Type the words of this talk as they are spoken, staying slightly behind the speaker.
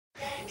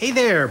Hey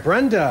there,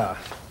 Brenda.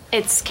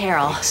 It's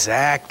Carol.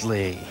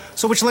 Exactly.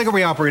 So which leg are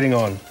we operating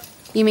on?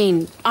 You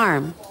mean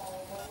arm?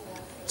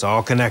 It's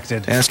all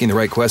connected. Asking the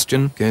right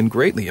question can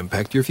greatly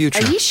impact your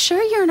future. Are you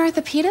sure you're an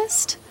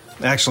orthopedist?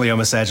 Actually, I'm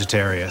a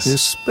Sagittarius.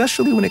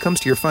 Especially when it comes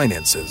to your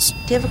finances.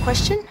 Do you have a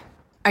question?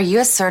 Are you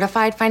a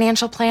certified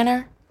financial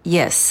planner?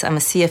 Yes, I'm a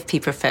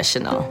CFP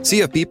professional.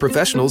 CFP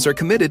professionals are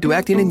committed to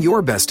acting in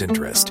your best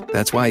interest.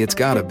 That's why it's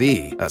gotta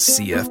be a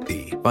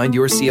CFP. Find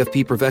your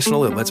CFP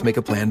professional at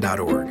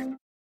letsmakeaplan.org.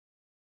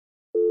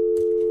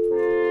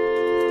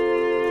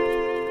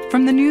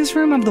 From the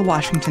newsroom of The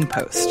Washington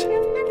Post.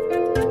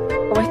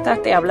 ¿Cómo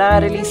estás? Te habla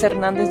Arelisa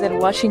Hernández del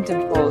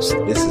Washington Post.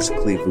 This is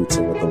Cleve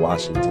Rutzel with The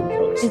Washington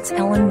Post. It's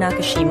Ellen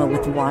Nakashima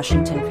with The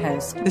Washington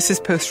Post. This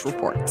is Post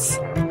Reports.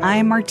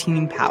 I'm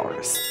Martine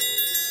Powers.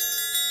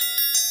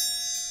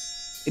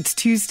 It's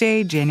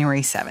Tuesday,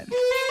 January 7th.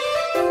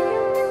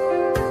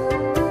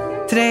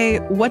 Today,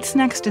 what's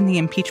next in the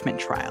impeachment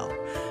trial?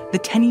 The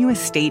tenuous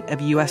state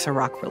of U.S.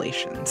 Iraq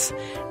relations,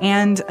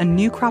 and a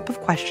new crop of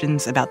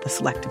questions about the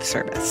Selective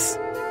Service.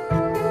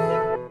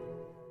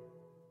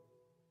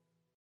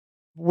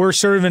 We're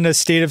sort of in a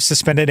state of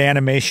suspended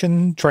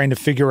animation, trying to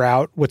figure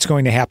out what's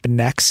going to happen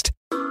next.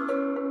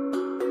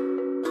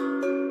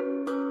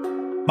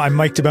 I'm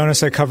Mike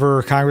DeBonis. I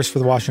cover Congress for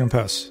The Washington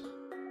Post.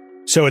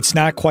 So it's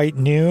not quite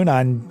noon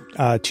on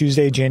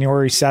Tuesday,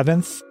 January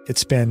 7th.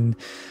 It's been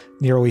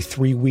nearly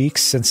 3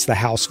 weeks since the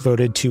House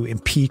voted to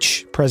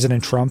impeach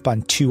President Trump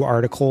on 2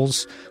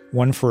 articles,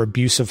 one for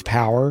abuse of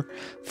power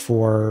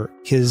for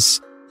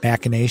his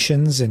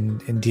machinations in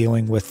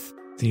dealing with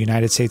the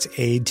United States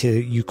aid to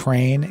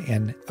Ukraine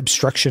and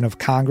obstruction of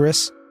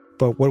Congress.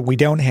 But what we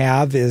don't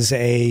have is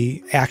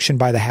a action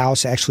by the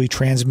House actually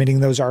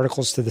transmitting those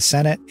articles to the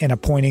Senate and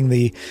appointing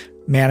the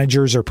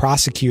managers or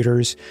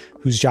prosecutors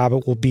whose job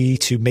it will be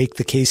to make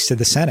the case to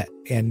the Senate.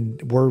 And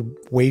we're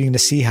waiting to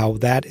see how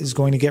that is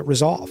going to get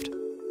resolved.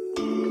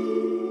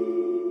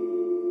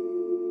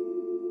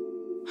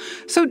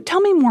 So tell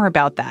me more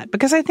about that,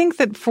 because I think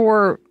that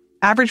for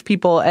average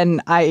people, and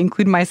I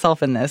include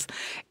myself in this,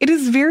 it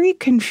is very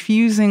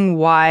confusing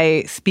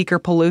why Speaker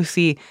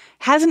Pelosi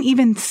hasn't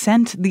even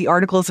sent the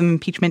articles of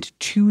impeachment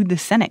to the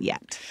Senate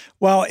yet.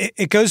 Well,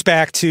 it goes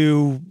back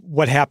to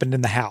what happened in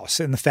the House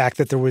and the fact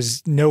that there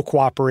was no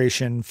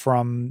cooperation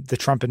from the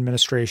Trump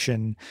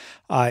administration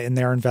in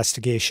their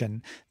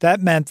investigation.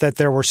 That meant that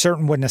there were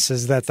certain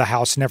witnesses that the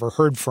House never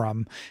heard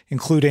from,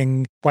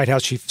 including White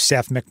House Chief of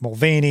Staff Mick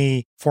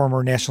Mulvaney,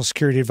 former National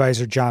Security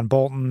Advisor John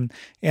Bolton,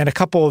 and a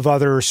couple of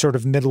other sort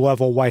of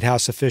mid-level White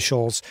House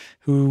officials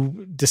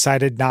who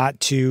decided not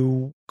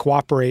to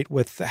cooperate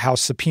with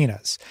House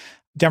subpoenas.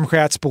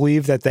 Democrats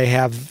believe that they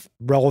have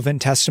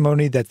relevant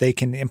testimony that they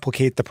can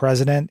implicate the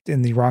president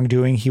in the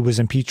wrongdoing he was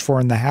impeached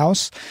for in the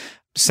House.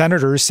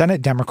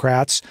 Senate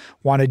Democrats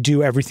want to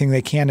do everything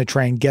they can to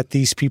try and get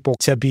these people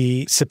to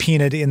be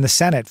subpoenaed in the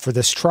Senate for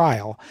this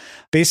trial.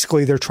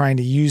 Basically, they're trying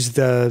to use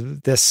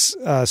this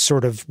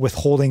sort of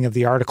withholding of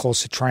the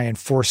articles to try and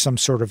force some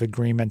sort of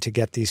agreement to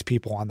get these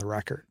people on the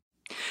record.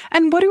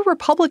 And what do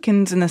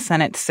Republicans in the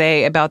Senate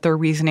say about their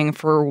reasoning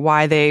for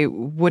why they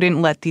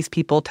wouldn't let these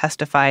people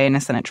testify in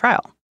a Senate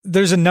trial?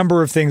 There's a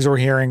number of things we're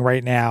hearing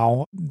right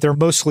now. They're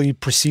mostly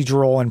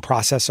procedural and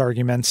process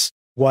arguments.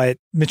 What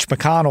Mitch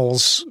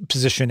McConnell's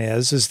position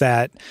is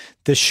that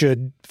this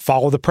should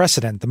follow the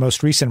precedent, the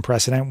most recent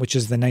precedent, which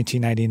is the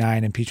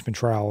 1999 impeachment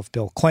trial of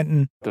Bill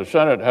Clinton. The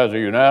Senate has a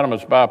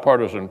unanimous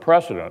bipartisan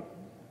precedent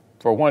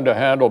for when to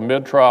handle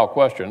mid-trial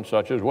questions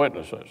such as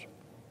witnesses.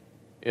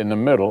 In the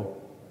middle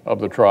of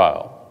the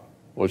trial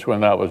was when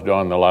that was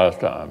done the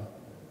last time.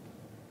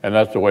 And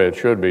that's the way it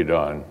should be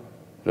done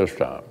this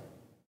time.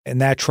 In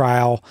that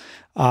trial,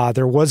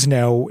 there was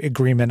no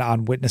agreement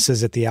on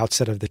witnesses at the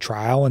outset of the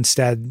trial.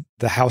 Instead,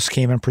 the House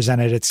came and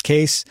presented its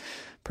case.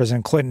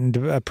 President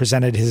Clinton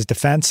presented his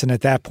defense. And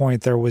at that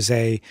point, there was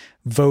a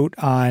vote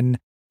on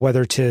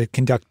whether to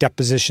conduct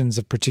depositions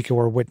of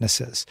particular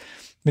witnesses.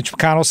 Mitch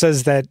McConnell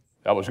says that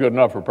was good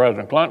enough for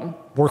President Clinton.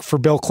 Worked for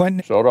Bill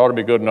Clinton. So it ought to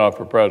be good enough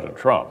for President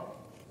Trump.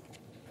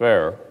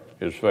 Fair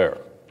is fair.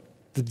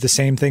 The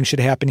same thing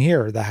should happen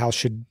here. The House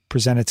should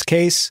present its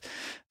case.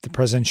 The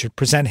president should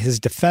present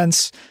his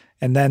defense.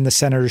 And then the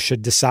senators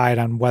should decide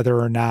on whether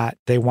or not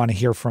they want to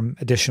hear from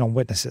additional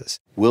witnesses.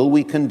 Will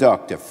we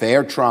conduct a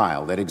fair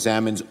trial that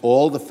examines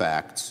all the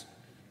facts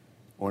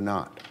or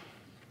not?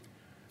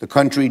 The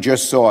country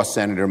just saw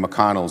Senator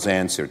McConnell's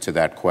answer to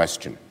that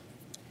question.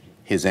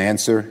 His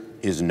answer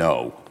is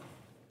no.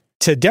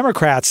 To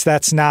Democrats,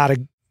 that's not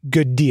a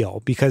good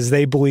deal because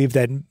they believe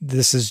that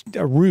this is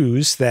a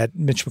ruse, that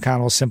Mitch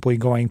McConnell is simply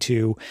going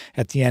to,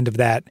 at the end of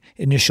that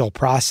initial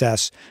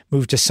process,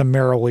 move to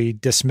summarily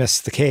dismiss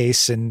the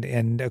case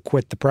and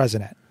acquit the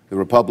president. The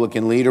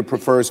Republican leader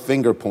prefers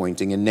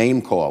finger-pointing and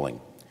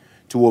name-calling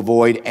to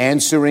avoid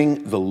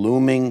answering the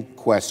looming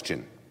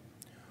question: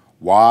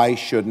 why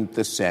shouldn't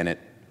the Senate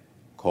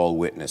call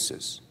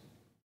witnesses?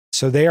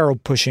 So they are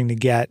pushing to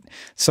get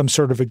some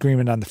sort of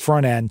agreement on the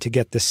front end to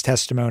get this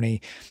testimony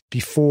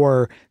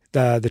before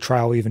the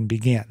trial even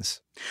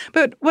begins.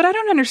 But what I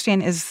don't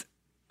understand is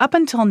Up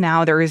until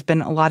now, there has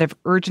been a lot of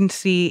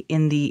urgency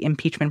in the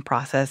impeachment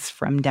process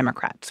from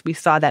Democrats. We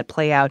saw that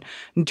play out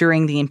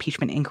during the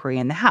impeachment inquiry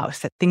in the House,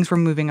 that things were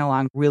moving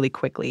along really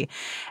quickly.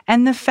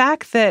 And the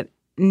fact that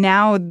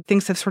now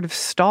things have sort of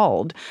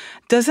stalled,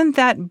 doesn't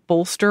that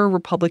bolster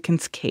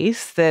Republicans'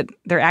 case that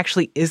there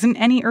actually isn't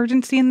any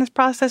urgency in this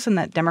process and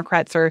that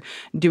Democrats are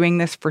doing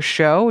this for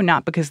show,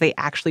 not because they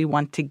actually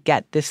want to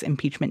get this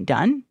impeachment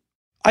done?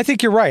 I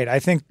think you're right. I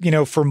think,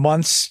 for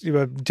months,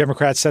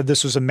 Democrats said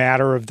this was a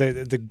matter of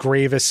the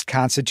gravest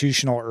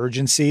constitutional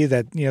urgency,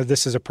 that,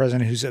 this is a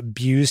president who's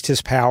abused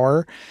his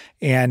power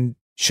and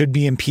should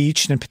be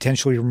impeached and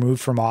potentially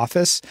removed from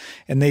office.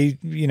 And they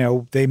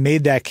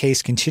made that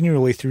case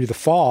continually through the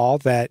fall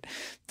that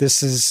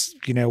this is,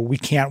 we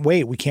can't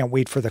wait. We can't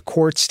wait for the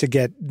courts to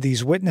get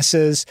these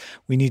witnesses.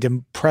 We need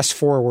to press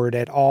forward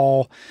at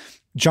all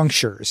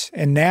junctures.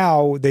 And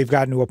now they've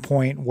gotten to a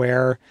point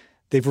where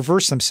they've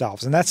reversed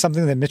themselves. And that's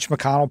something that Mitch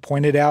McConnell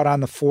pointed out on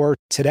the floor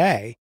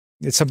today.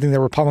 It's something that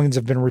Republicans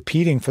have been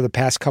repeating for the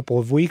past couple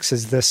of weeks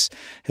as this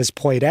has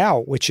played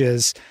out, which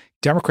is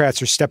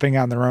Democrats are stepping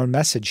on their own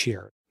message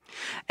here.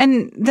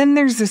 And then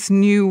there's this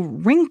new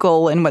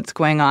wrinkle in what's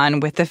going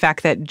on with the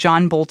fact that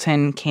John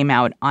Bolton came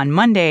out on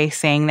Monday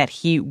saying that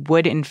he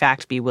would, in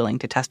fact, be willing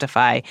to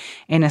testify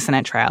in a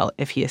Senate trial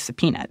if he is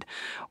subpoenaed.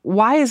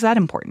 Why is that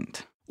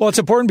important? Well, it's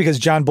important because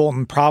John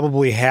Bolton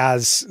probably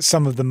has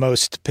some of the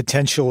most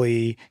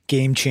potentially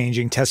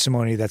game-changing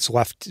testimony that's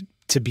left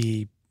to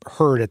be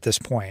heard at this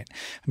point.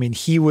 I mean,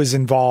 he was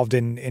involved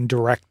in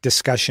direct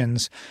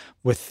discussions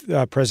with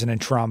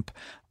President Trump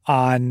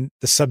on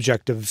the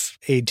subject of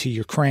aid to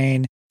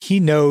Ukraine. He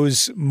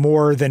knows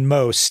more than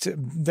most,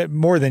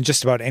 more than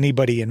just about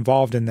anybody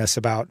involved in this,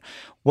 about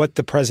what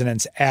the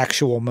president's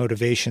actual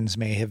motivations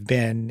may have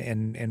been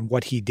and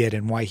what he did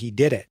and why he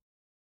did it.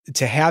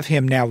 To have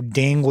him now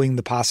dangling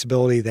the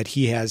possibility that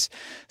he has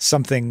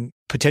something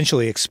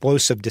potentially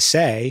explosive to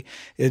say,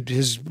 it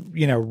has,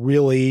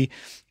 really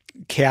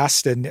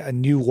cast a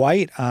new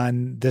light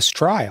on this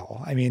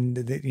trial. I mean,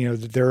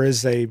 there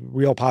is a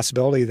real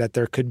possibility that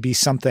there could be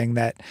something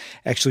that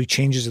actually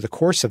changes the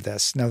course of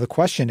this. Now, the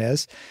question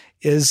is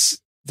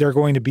there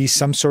going to be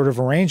some sort of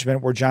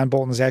arrangement where John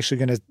Bolton is actually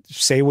going to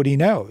say what he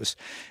knows?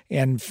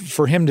 And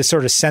for him to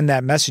sort of send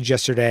that message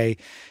yesterday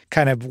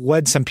kind of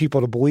led some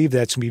people to believe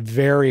that it's going to be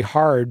very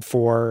hard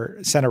for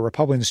Senate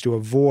Republicans to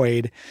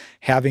avoid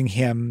having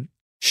him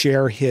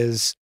share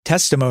his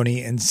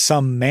testimony in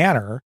some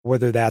manner,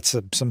 whether that's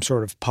some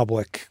sort of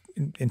public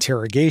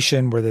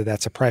interrogation, whether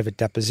that's a private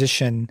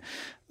deposition,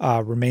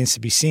 remains to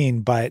be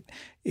seen. But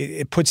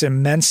it puts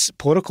immense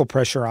political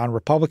pressure on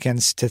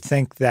Republicans to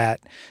think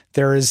that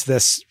there is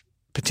this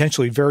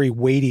potentially very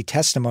weighty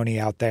testimony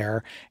out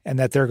there and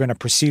that they're going to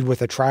proceed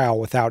with a trial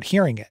without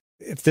hearing it.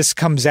 If this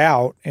comes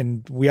out,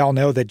 and we all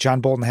know that John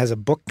Bolton has a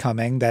book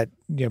coming that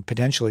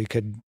potentially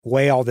could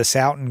lay all this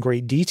out in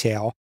great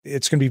detail,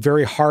 it's going to be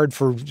very hard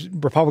for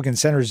Republican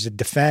senators to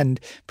defend,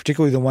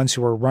 particularly the ones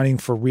who are running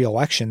for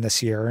re-election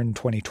this year in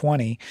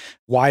 2020,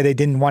 why they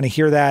didn't want to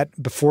hear that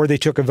before they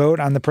took a vote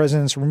on the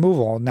president's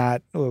removal,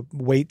 not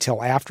wait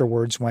till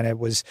afterwards when it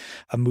was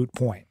a moot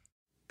point.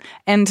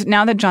 And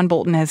now that John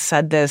Bolton has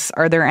said this,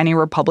 are there any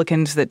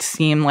Republicans that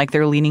seem like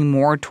they're leaning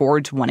more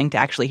towards wanting to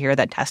actually hear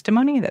that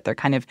testimony, that they're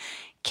kind of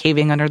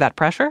caving under that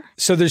pressure?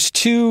 So there's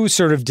two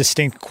sort of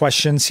distinct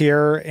questions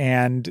here.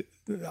 And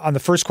on the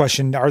first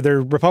question, are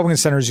there Republican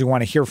senators who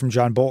want to hear from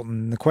John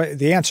Bolton?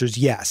 The answer is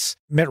yes.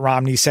 Mitt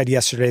Romney said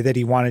yesterday that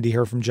he wanted to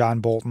hear from John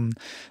Bolton.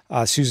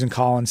 Susan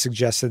Collins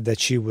suggested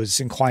that she was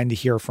inclined to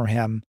hear from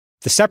him.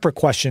 The separate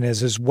question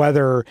is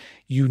whether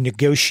you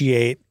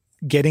negotiate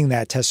getting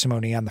that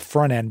testimony on the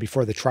front end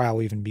before the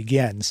trial even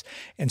begins.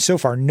 And so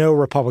far, no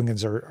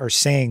Republicans are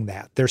saying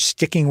that. They're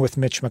sticking with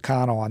Mitch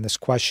McConnell on this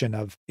question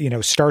of,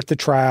 start the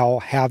trial,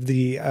 have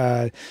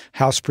the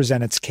House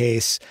present its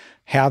case,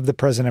 have the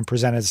president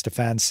present his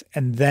defense,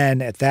 and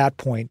then at that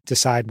point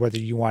decide whether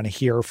you want to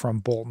hear from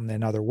Bolton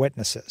and other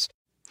witnesses.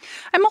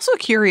 I'm also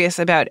curious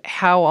about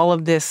how all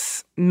of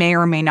this may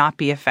or may not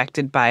be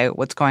affected by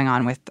what's going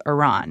on with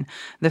Iran.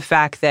 The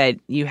fact that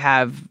you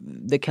have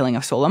the killing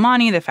of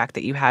Soleimani, the fact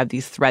that you have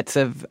these threats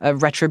of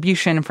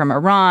retribution from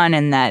Iran,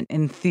 and that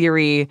in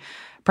theory,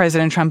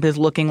 President Trump is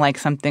looking like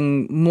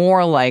something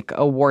more like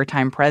a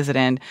wartime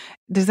president.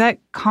 Does that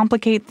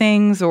complicate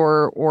things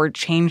or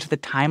change the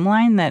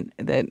timeline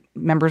that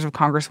members of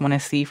Congress want to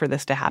see for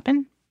this to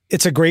happen?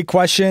 It's a great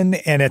question,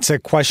 and it's a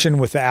question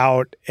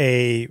without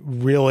a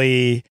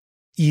really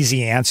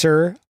easy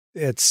answer.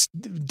 It's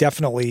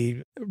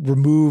definitely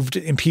removed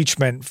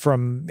impeachment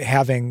from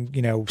having,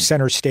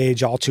 center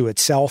stage all to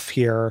itself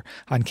here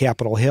on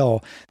Capitol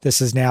Hill. This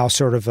is now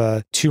sort of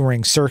a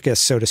touring circus,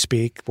 so to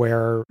speak,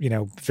 where,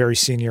 very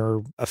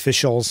senior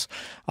officials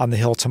on the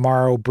Hill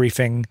tomorrow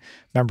briefing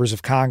members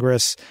of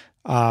Congress.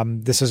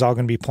 This is all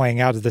going to be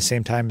playing out at the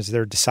same time as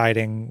they're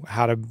deciding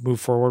how to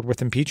move forward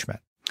with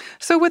impeachment.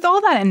 So with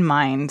all that in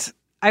mind,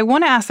 I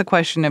want to ask the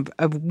question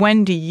of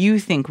when do you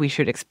think we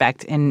should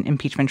expect an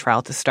impeachment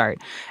trial to start?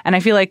 And I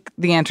feel like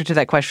the answer to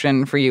that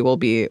question for you will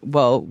be,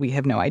 well, we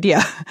have no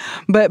idea.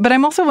 But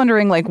I'm also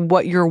wondering, like,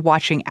 what you're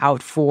watching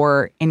out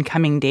for in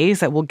coming days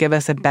that will give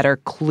us a better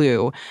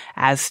clue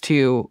as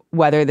to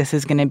whether this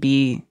is going to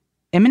be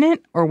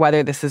imminent or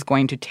whether this is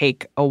going to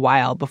take a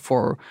while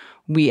before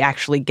we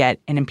actually get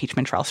an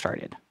impeachment trial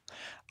started.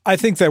 I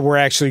think that we're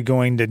actually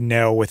going to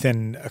know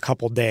within a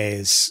couple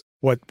days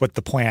what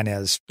the plan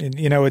is. And,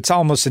 it's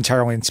almost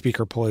entirely in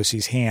Speaker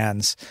Pelosi's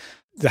hands.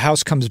 The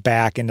House comes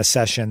back into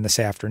session this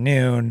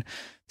afternoon.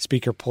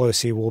 Speaker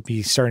Pelosi will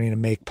be starting to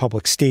make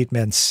public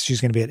statements.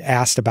 She's going to be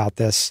asked about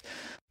this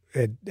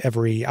at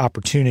every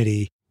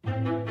opportunity.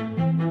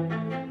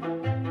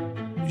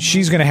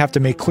 She's going to have to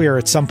make clear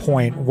at some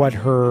point what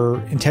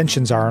her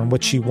intentions are and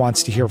what she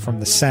wants to hear from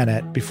the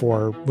Senate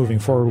before moving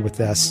forward with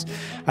this.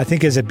 I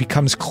think as it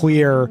becomes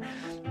clear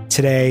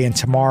today and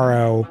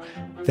tomorrow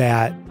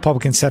that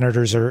Republican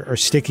senators are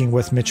sticking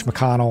with Mitch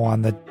McConnell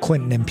on the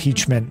Clinton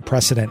impeachment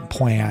precedent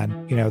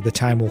plan, the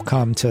time will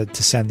come to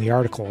send the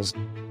articles.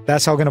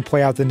 That's all going to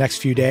play out the next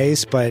few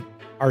days, but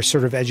our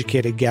sort of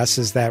educated guess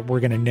is that we're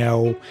going to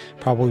know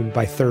probably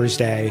by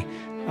Thursday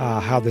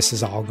how this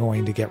is all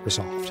going to get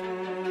resolved.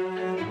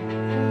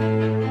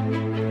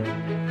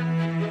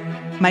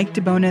 Mike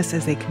DeBonis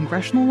is a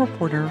congressional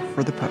reporter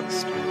for The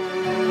Post.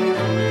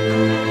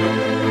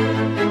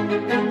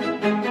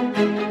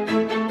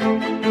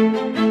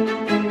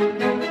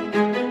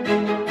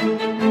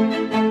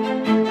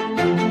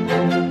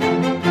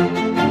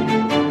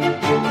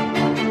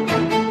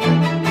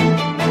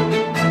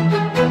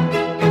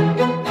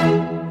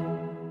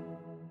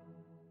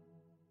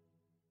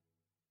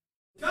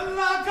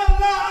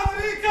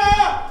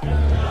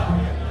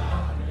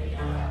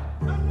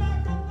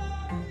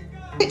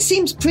 It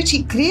seems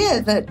pretty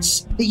clear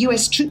that the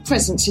U.S. troop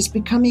presence is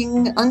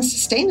becoming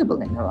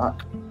unsustainable in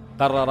Iraq.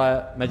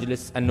 قرر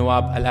مجلس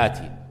النواب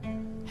الآتي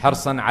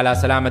حرصاً على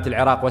سلامة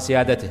العراق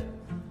وسيادته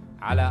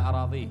على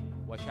أراضيه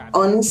وشعبه.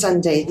 On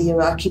Sunday, the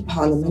Iraqi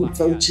parliament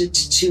voted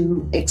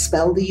to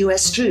expel the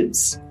U.S.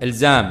 troops.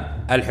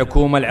 إلزام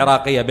الحكومة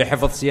العراقية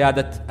بحفظ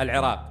سيادة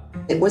العراق.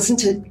 It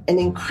wasn't an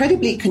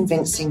incredibly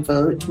convincing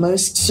vote.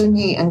 Most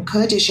Sunni and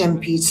Kurdish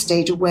MPs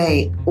stayed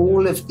away.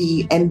 All of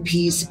the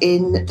MPs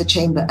in the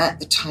chamber at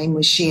the time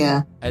were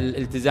Shia.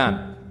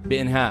 الالتزام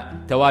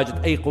بإنهاء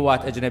تواجد أي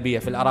قوات أجنبية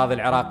في الأراضي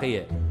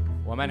العراقية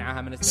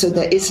ومنعها من. So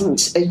there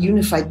isn't a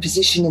unified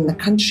position in the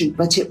country,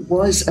 but it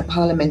was a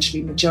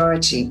parliamentary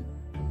majority.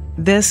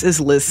 This is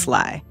Liz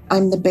Sly.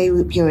 I'm the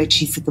Beirut bureau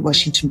chief of the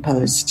Washington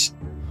Post.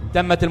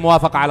 تمت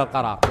الموافقة على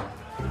القرار.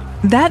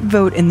 That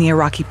vote in the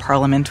Iraqi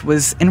parliament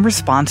was in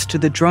response to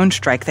the drone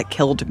strike that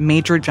killed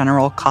Major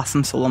General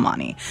Qasem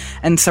Soleimani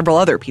and several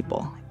other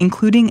people,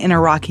 including an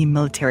Iraqi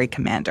military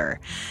commander.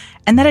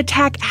 And that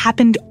attack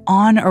happened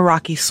on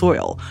Iraqi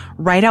soil,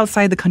 right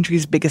outside the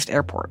country's biggest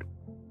airport.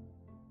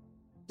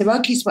 The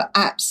Iraqis were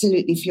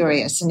absolutely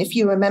furious. And if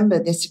you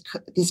remember,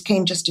 this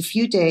came just a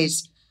few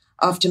days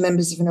after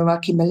members of an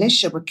Iraqi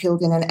militia were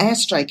killed in an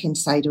airstrike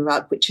inside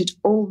Iraq, which had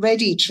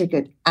already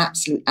triggered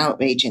absolute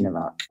outrage in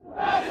Iraq.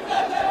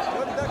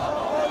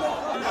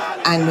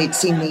 And we'd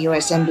seen the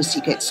U.S.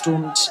 embassy get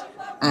stormed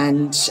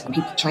and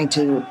people trying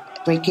to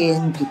break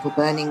in, people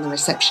burning the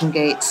reception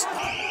gates.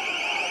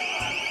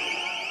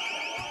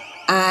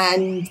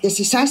 And this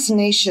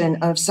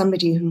assassination of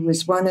somebody who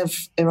was one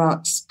of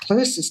Iraq's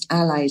closest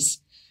allies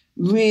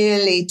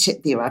really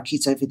tipped the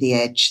Iraqis over the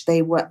edge.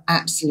 They were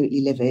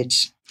absolutely livid.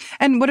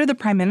 And what did the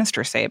prime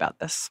minister say about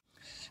this?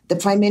 The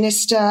prime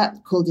minister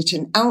called it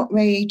an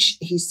outrage.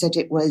 He said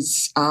it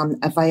was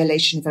a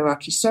violation of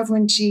Iraqi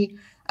sovereignty,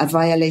 a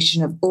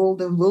violation of all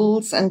the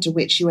rules under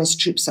which U.S.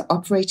 troops are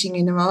operating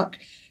in Iraq,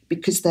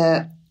 because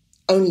they're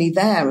only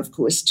there, of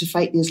course, to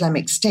fight the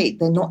Islamic State.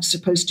 They're not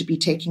supposed to be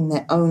taking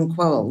their own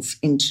quarrels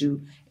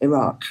into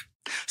Iraq.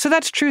 So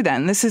that's true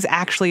then. This is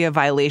actually a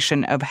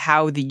violation of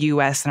how the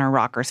U.S. and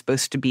Iraq are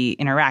supposed to be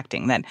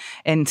interacting, that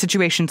in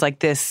situations like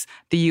this,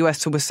 the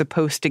U.S. was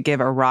supposed to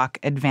give Iraq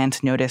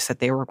advance notice that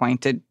they were going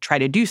to try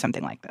to do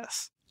something like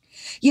this.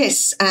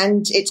 Yes,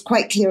 and it's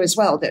quite clear as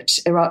well that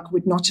Iraq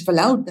would not have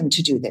allowed them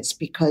to do this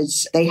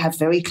because they have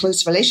very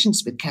close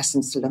relations with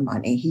Qasem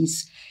Soleimani.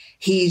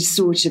 He's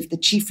sort of the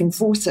chief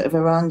enforcer of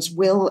Iran's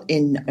will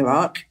in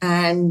Iraq,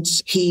 and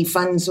he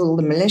funds all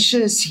the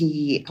militias.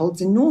 He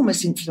holds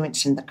enormous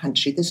influence in the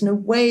country. There's no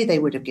way they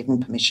would have given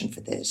permission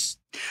for this.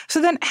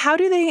 So then how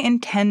do they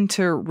intend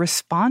to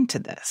respond to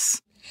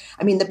this?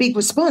 I mean, the big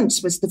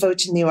response was the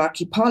vote in the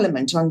Iraqi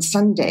parliament on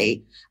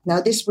Sunday. Now,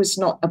 this was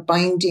not a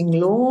binding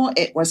law.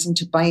 It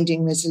wasn't a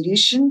binding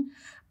resolution.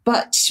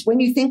 But when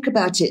you think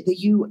about it, the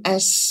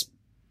U.S.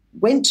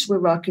 went to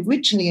Iraq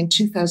originally in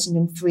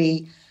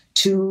 2003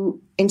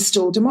 to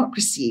install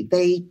democracy.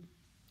 They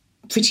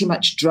pretty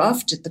much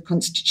drafted the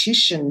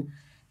constitution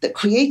that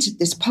created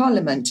this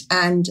parliament,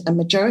 and a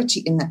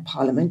majority in that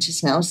parliament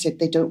has now said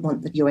they don't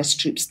want the US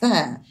troops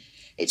there.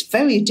 it's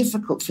very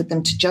difficult for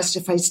them to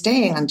justify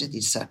staying under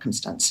these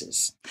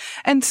circumstances.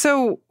 And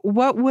so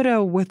what would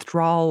a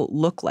withdrawal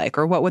look like,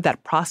 or what would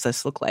that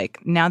process look like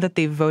now that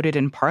they've voted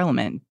in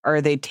Parliament?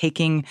 Are they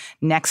taking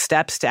next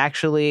steps to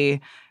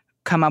actually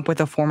come up with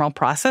a formal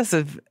process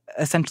of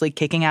essentially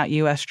kicking out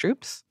U.S.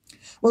 troops?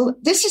 Well,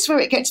 this is where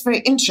it gets very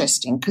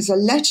interesting, because a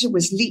letter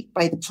was leaked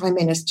by the Prime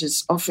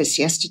Minister's office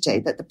yesterday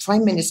that the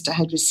Prime Minister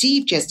had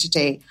received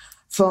yesterday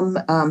from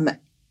the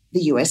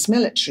U.S.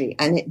 military.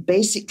 And it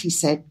basically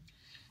said,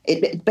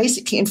 it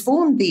basically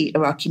informed the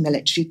Iraqi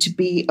military to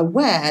be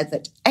aware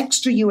that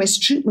extra U.S.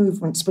 troop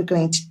movements were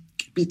going to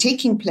be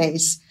taking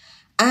place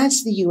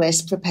as the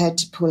U.S. prepared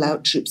to pull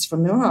out troops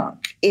from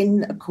Iraq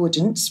in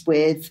accordance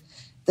with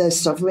the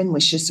sovereign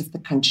wishes of the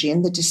country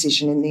and the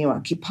decision in the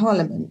Iraqi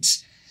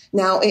parliament.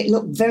 Now, it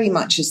looked very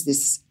much as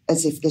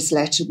if this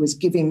letter was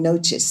giving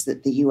notice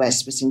that the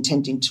U.S. was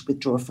intending to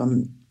withdraw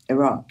from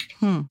Iraq.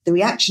 The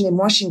reaction in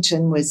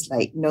Washington was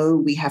like, no,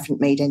 we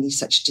haven't made any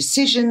such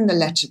decision. The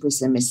letter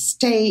was a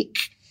mistake.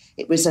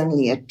 It was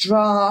only a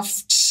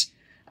draft.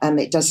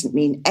 It doesn't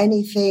mean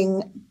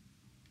anything.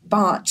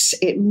 But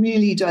it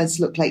really does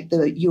look like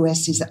the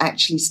U.S. is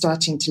actually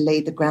starting to lay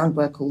the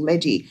groundwork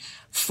already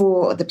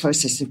for the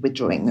process of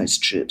withdrawing those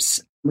troops.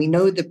 We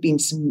know there have been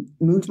some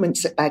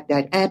movements at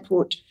Baghdad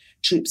airport,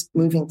 troops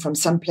moving from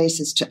some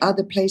places to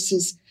other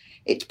places.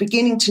 It's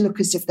beginning to look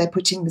as if they're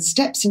putting the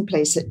steps in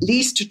place, at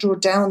least to draw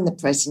down the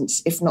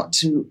presence, if not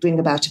to bring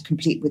about a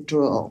complete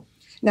withdrawal.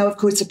 Now, of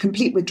course, a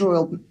complete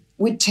withdrawal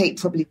would take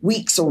probably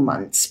weeks or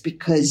months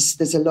because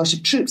there's a lot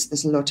of troops,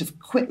 there's a lot of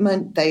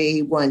equipment.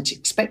 They weren't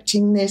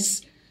expecting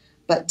this.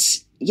 But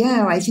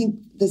yeah, I think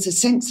there's a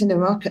sense in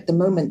Iraq at the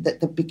moment that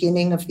the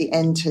beginning of the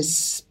end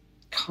has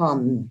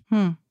come.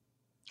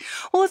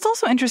 Well, it's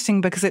also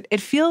interesting because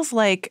it feels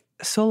like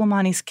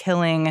Soleimani's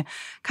killing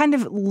kind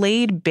of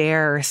laid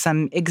bare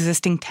some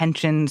existing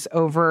tensions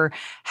over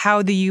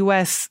how the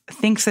U.S.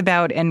 thinks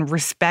about and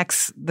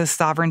respects the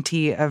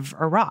sovereignty of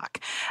Iraq.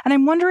 And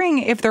I'm wondering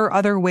if there are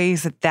other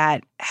ways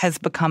that has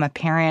become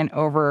apparent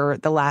over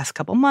the last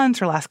couple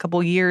months or last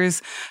couple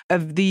years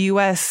of the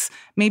U.S.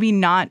 maybe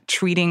not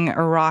treating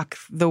Iraq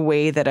the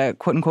way that a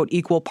quote-unquote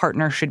equal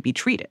partner should be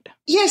treated.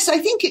 Yes, I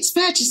think it's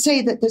fair to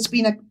say that there's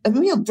been a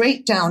real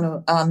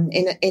breakdown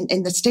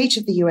in the state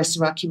of the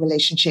U.S.-Iraqi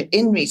relationship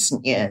in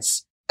recent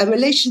years. A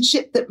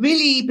relationship that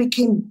really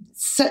became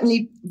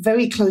certainly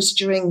very close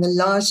during the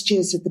last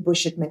years of the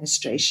Bush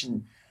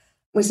administration,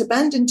 was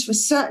abandoned to a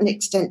certain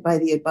extent by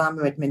the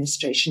Obama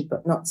administration,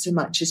 but not so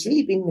much, has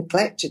really been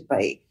neglected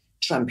by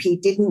Trump. He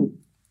didn't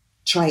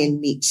try and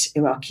meet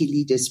Iraqi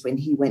leaders when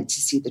he went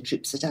to see the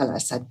troops at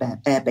Al-Assad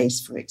Air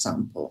Base, for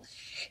example.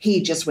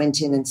 He just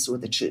went in and saw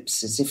the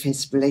troops as if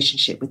his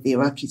relationship with the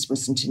Iraqis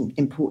wasn't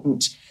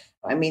important.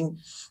 I mean,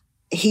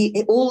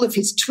 all of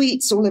his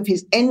tweets, all of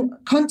his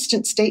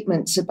constant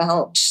statements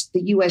about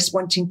the US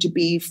wanting to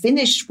be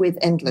finished with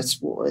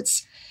endless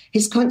wars,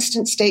 his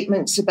constant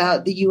statements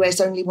about the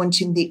US only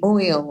wanting the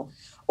oil,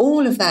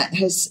 all of that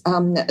has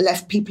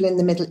left people in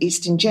the Middle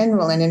East in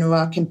general and in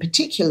Iraq in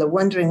particular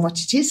wondering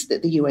what it is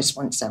that the US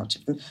wants out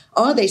of them.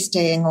 Are they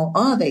staying or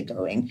are they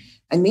going?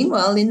 And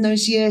meanwhile, in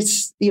those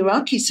years, the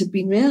Iraqis have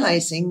been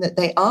realizing that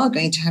they are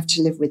going to have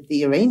to live with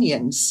the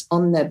Iranians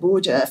on their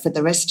border for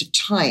the rest of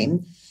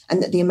time,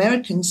 and that the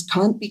Americans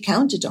can't be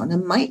counted on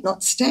and might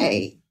not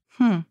stay.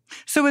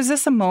 So is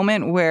this a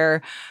moment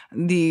where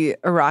the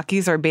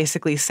Iraqis are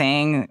basically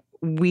saying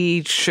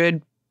we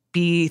should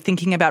be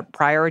thinking about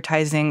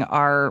prioritizing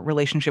our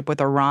relationship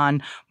with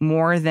Iran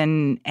more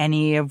than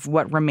any of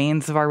what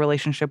remains of our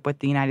relationship with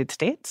the United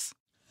States?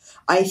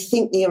 I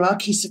think the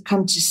Iraqis have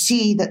come to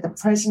see that the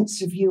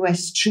presence of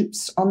US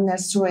troops on their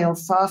soil,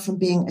 far from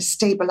being a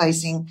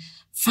stabilizing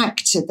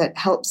factor that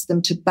helps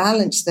them to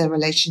balance their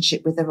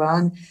relationship with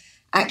Iran,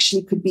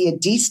 actually could be a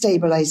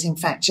destabilizing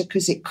factor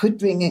because it could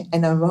bring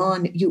an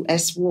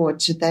Iran-US war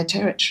to their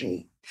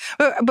territory.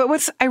 But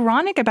what's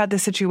ironic about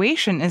this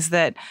situation is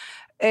that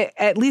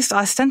at least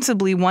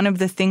ostensibly, one of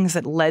the things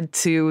that led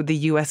to the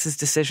U.S.'s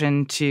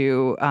decision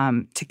to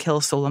kill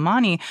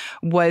Soleimani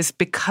was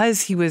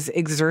because he was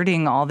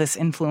exerting all this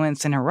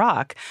influence in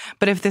Iraq.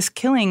 But if this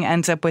killing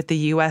ends up with the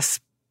U.S.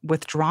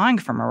 withdrawing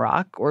from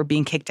Iraq or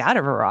being kicked out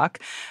of Iraq,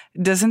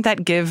 doesn't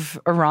that give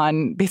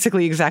Iran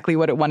basically exactly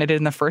what it wanted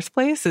in the first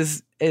place,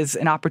 is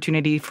an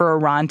opportunity for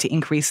Iran to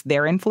increase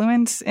their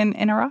influence in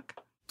Iraq?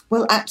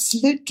 Well,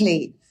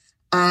 absolutely.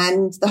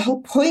 And the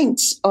whole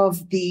point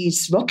of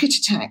these rocket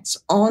attacks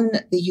on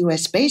the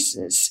US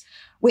bases,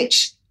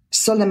 which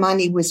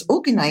Soleimani was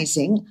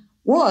organizing,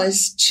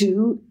 was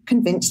to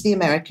convince the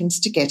Americans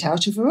to get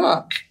out of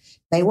Iraq.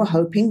 They were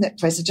hoping that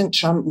President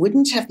Trump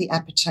wouldn't have the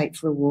appetite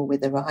for a war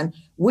with Iran,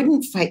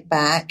 wouldn't fight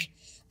back,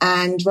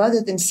 and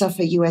rather than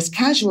suffer US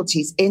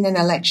casualties in an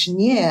election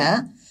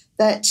year,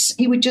 that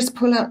he would just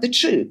pull out the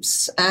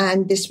troops.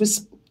 And this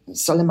was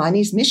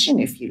Soleimani's mission,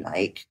 if you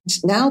like.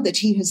 Now that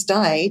he has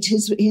died,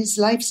 his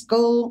life's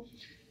goal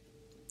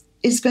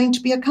is going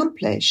to be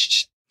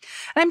accomplished.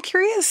 And I'm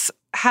curious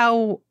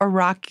how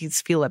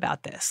Iraqis feel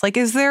about this? Like,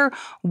 is there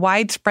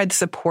widespread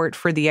support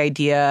for the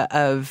idea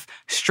of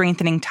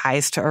strengthening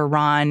ties to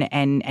Iran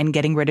and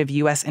getting rid of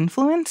U.S.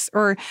 influence?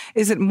 Or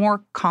is it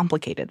more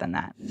complicated than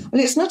that?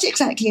 Well, it's not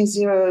exactly a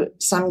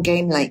zero-sum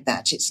game like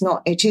that.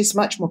 It is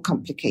much more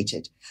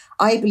complicated.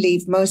 I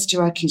believe most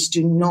Iraqis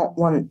do not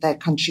want their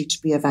country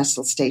to be a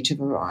vassal state of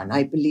Iran.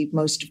 I believe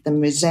most of them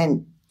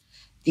resent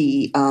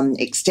the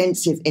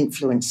extensive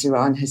influence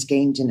Iran has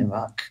gained in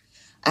Iraq.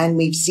 And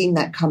we've seen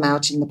that come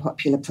out in the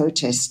popular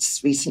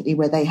protests recently,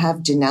 where they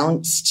have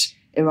denounced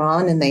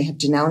Iran and they have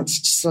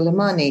denounced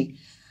Soleimani.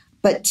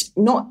 But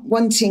not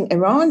wanting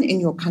Iran in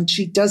your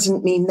country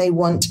doesn't mean they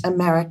want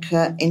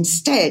America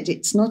instead.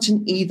 It's not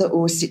an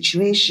either-or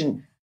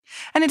situation.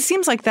 And it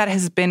seems like that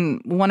has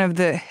been one of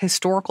the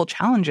historical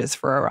challenges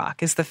for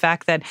Iraq, is the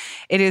fact that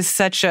it is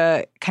such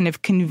a kind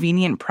of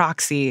convenient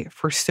proxy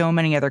for so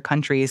many other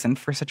countries, and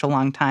for such a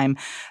long time.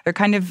 They're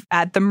kind of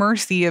at the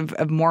mercy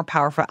of more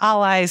powerful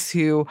allies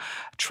who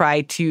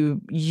try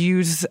to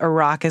use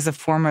Iraq as a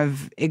form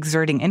of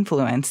exerting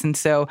influence. And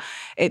so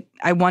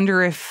I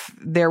wonder if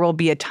there will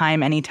be a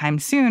time anytime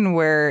soon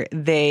where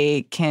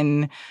they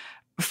can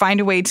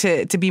find a way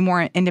to be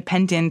more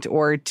independent,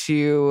 or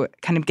to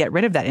kind of get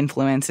rid of that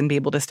influence and be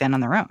able to stand on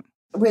their own.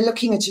 We're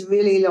looking at a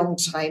really long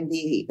time.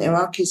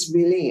 Iraq is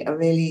really a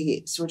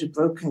really sort of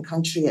broken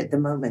country at the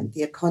moment.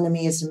 The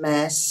economy is a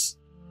mess.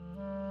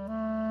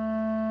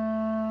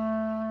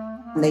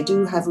 And they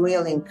do have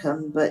real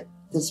income, but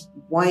there's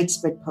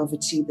widespread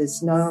poverty.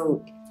 There's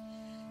no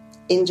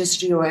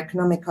industry or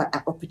economic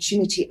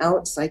opportunity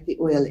outside the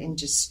oil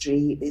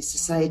industry. The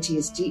society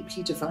is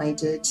deeply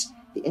divided.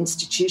 The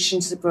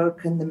institutions are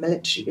broken. The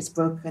military is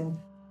broken.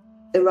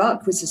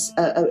 Iraq was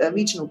a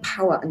regional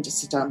power under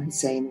Saddam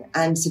Hussein,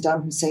 and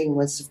Saddam Hussein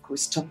was, of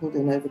course, toppled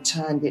and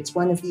overturned. It's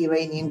one of the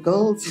Iranian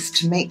goals is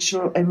to make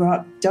sure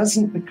Iraq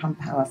doesn't become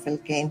powerful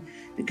again,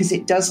 because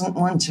it doesn't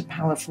want a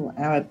powerful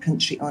Arab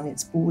country on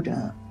its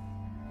border.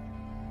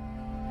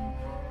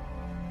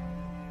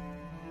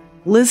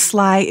 Liz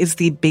Sly is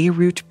the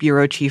Beirut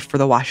bureau chief for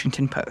The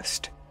Washington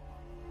Post.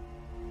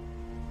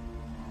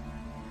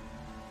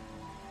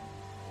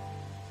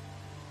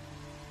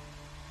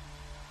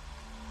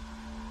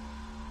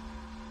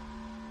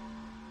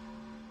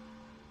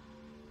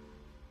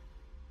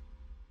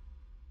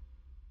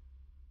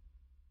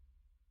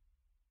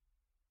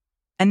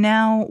 And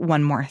now,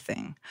 one more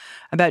thing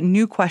about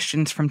new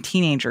questions from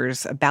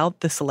teenagers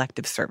about the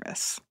Selective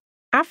Service.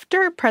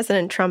 After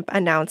President Trump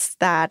announced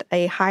that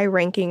a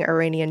high-ranking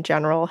Iranian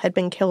general had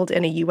been killed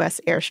in a U.S.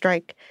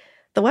 airstrike,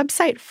 the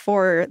website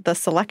for the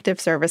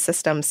Selective Service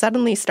system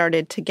suddenly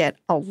started to get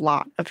a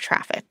lot of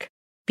traffic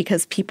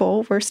because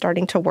people were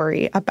starting to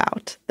worry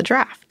about the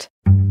draft.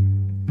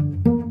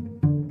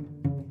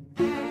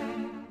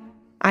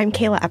 I'm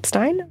Kayla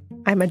Epstein.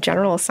 I'm a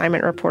general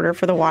assignment reporter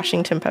for The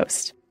Washington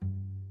Post.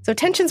 So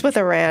tensions with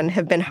Iran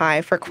have been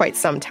high for quite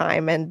some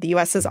time, and the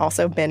U.S. has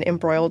also been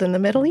embroiled in the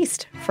Middle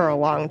East for a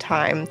long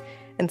time.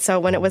 And so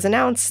when it was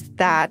announced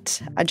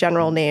that a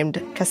general named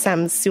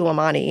Qasem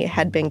Soleimani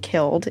had been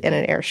killed in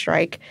an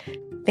airstrike,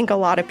 I think a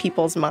lot of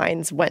people's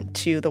minds went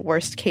to the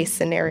worst-case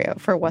scenario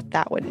for what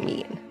that would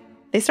mean.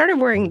 They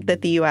started worrying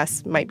that the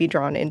U.S. might be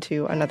drawn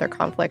into another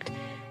conflict,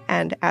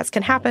 and as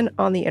can happen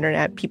on the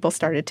internet, people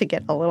started to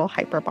get a little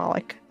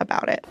hyperbolic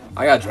about it.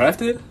 I got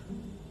drafted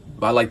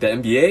by, the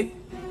NBA?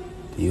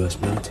 The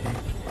U.S. military.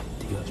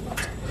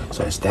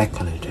 So it's that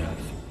kind of draft.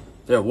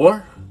 Is there a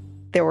war?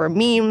 There were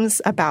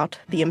memes about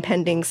the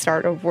impending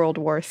start of World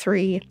War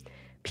III.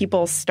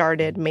 People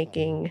started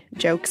making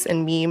jokes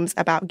and memes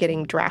about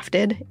getting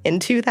drafted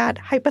into that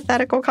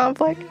hypothetical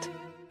conflict.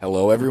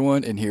 Hello,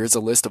 everyone, and here's a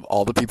list of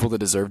all the people that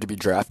deserve to be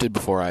drafted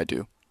before I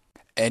do.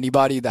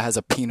 Anybody that has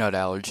a peanut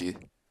allergy.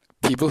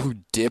 People who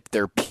dip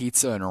their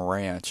pizza in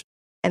ranch.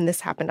 And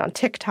this happened on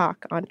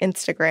TikTok, on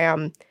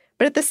Instagram.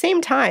 But at the same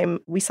time,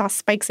 we saw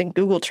spikes in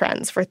Google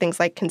Trends for things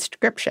like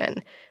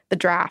conscription, the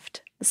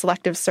draft, the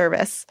Selective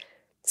Service.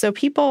 So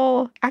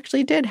people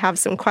actually did have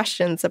some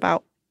questions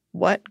about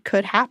what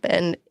could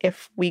happen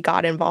if we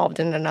got involved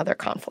in another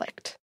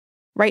conflict.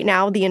 Right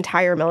now, the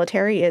entire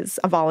military is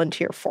a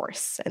volunteer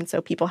force, and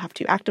so people have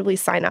to actively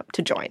sign up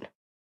to join.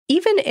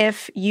 Even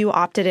if you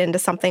opted into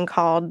something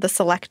called the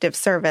Selective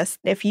Service,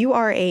 if you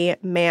are a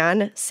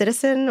man,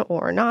 citizen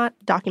or not,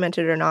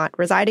 documented or not,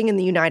 residing in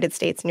the United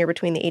States and you're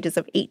between the ages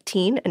of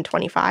 18 and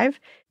 25,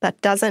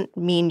 that doesn't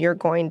mean you're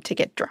going to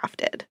get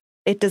drafted.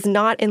 It does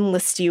not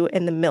enlist you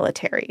in the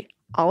military.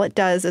 All it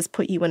does is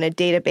put you in a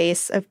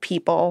database of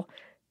people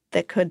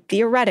that could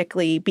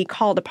theoretically be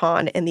called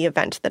upon in the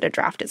event that a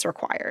draft is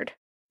required.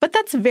 But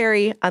that's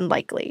very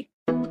unlikely.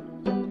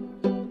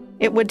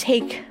 It would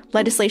take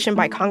legislation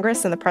by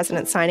Congress and the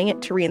president signing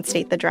it to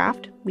reinstate the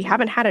draft. We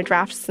haven't had a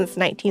draft since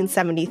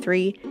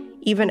 1973,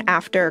 even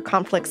after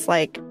conflicts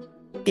like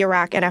the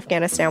Iraq and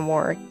Afghanistan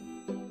war.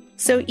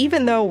 So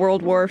even though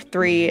World War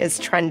III is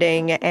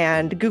trending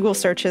and Google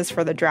searches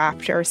for the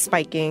draft are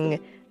spiking,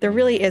 there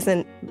really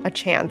isn't a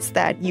chance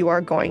that you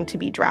are going to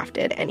be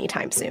drafted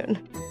anytime soon.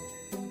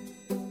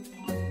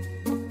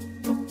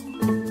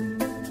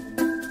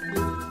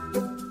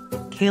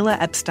 Kayla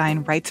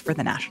Epstein writes for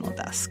the National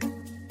Desk.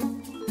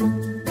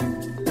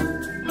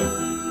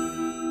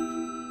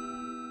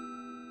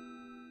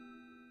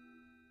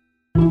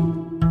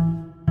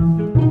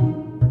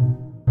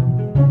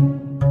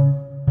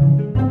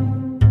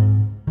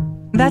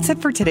 That's it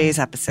for today's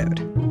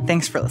episode.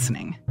 Thanks for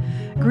listening.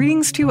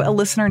 Greetings to a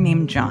listener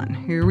named John,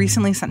 who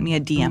recently sent me a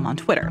DM on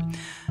Twitter.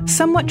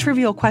 Somewhat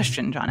trivial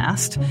question, John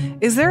asked.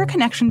 Is there a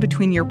connection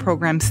between your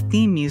program's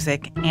theme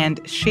music and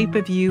Shape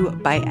of You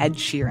by Ed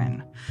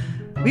Sheeran?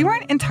 We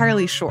weren't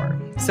entirely sure,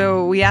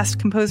 so we asked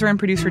composer and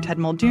producer Ted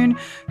Muldoon,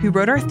 who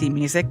wrote our theme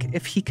music,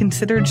 if he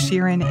considered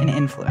Sheeran an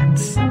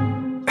influence.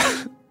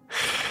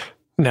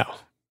 No.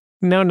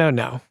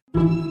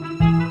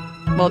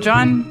 Well,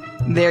 John,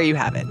 there you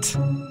have it.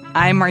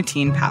 I'm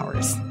Martine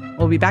Powers.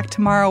 We'll be back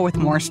tomorrow with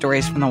more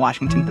stories from the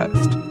Washington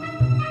Post.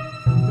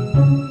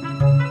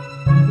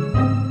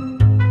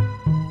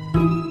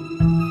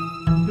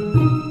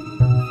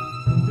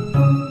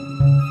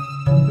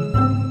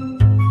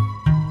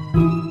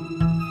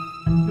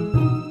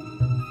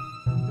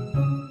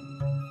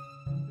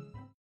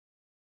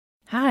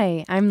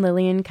 Hi, I'm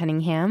Lillian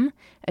Cunningham,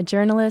 a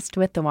journalist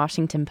with the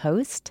Washington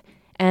Post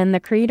and the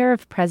creator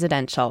of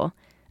Presidential,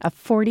 a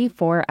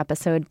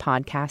 44-episode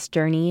podcast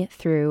journey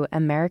through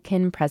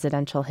American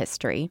presidential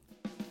history.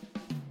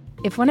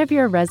 If one of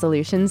your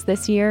resolutions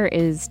this year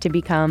is to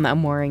become a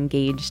more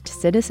engaged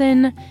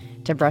citizen,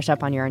 to brush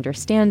up on your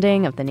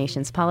understanding of the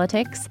nation's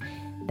politics,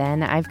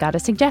 then I've got a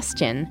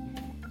suggestion.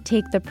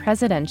 Take the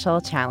Presidential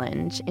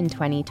Challenge in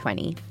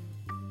 2020.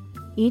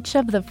 Each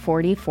of the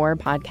 44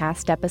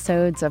 podcast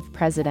episodes of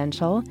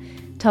Presidential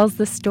tells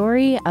the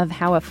story of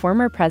how a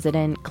former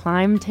president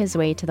climbed his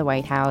way to the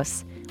White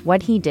House,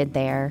 what he did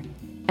there,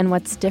 and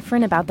what's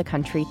different about the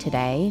country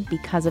today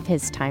because of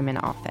his time in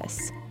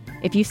office.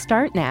 If you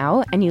start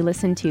now and you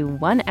listen to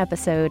one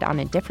episode on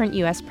a different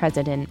U.S.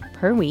 president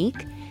per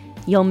week,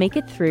 you'll make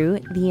it through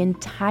the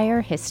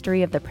entire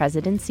history of the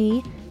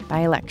presidency by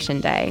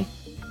Election Day.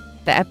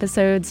 The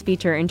episodes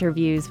feature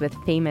interviews with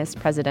famous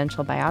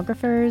presidential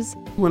biographers.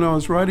 When I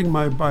was writing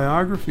my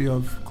biography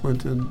of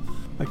Clinton,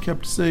 I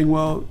kept saying,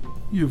 well,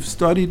 you've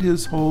studied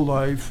his whole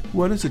life.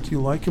 What is it? Do you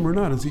like him or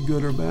not? Is he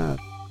good or bad?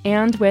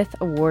 And with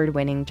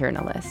award-winning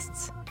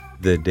journalists.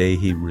 The day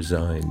he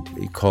resigned,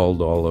 he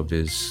called all of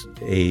his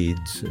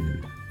aides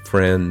and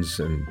friends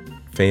and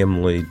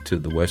family to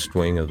the West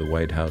Wing of the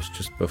White House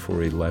just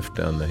before he left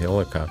on the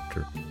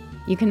helicopter.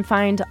 You can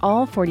find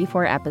all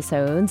 44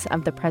 episodes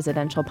of the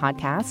Presidential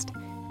Podcast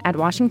at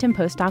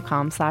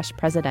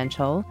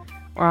washingtonpost.com/presidential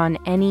or on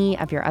any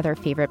of your other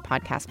favorite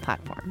podcast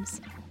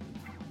platforms.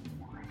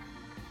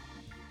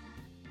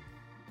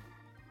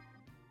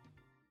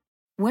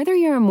 Whether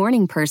you're a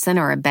morning person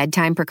or a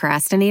bedtime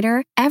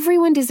procrastinator,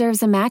 everyone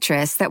deserves a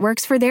mattress that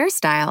works for their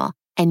style.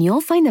 And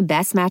you'll find the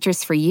best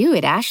mattress for you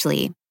at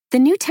Ashley. The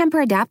new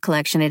Temper-Adapt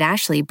collection at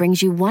Ashley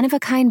brings you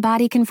one-of-a-kind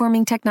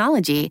body-conforming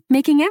technology,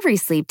 making every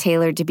sleep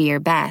tailored to be your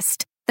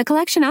best. The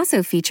collection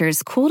also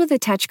features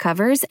cool-to-the-touch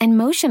covers and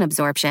motion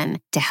absorption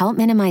to help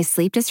minimize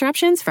sleep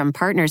disruptions from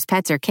partners,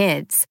 pets, or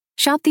kids.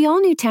 Shop the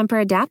all-new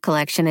Temper-Adapt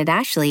collection at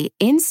Ashley,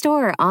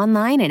 in-store or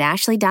online at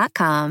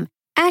ashley.com.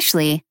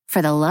 Ashley,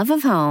 for the love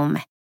of home.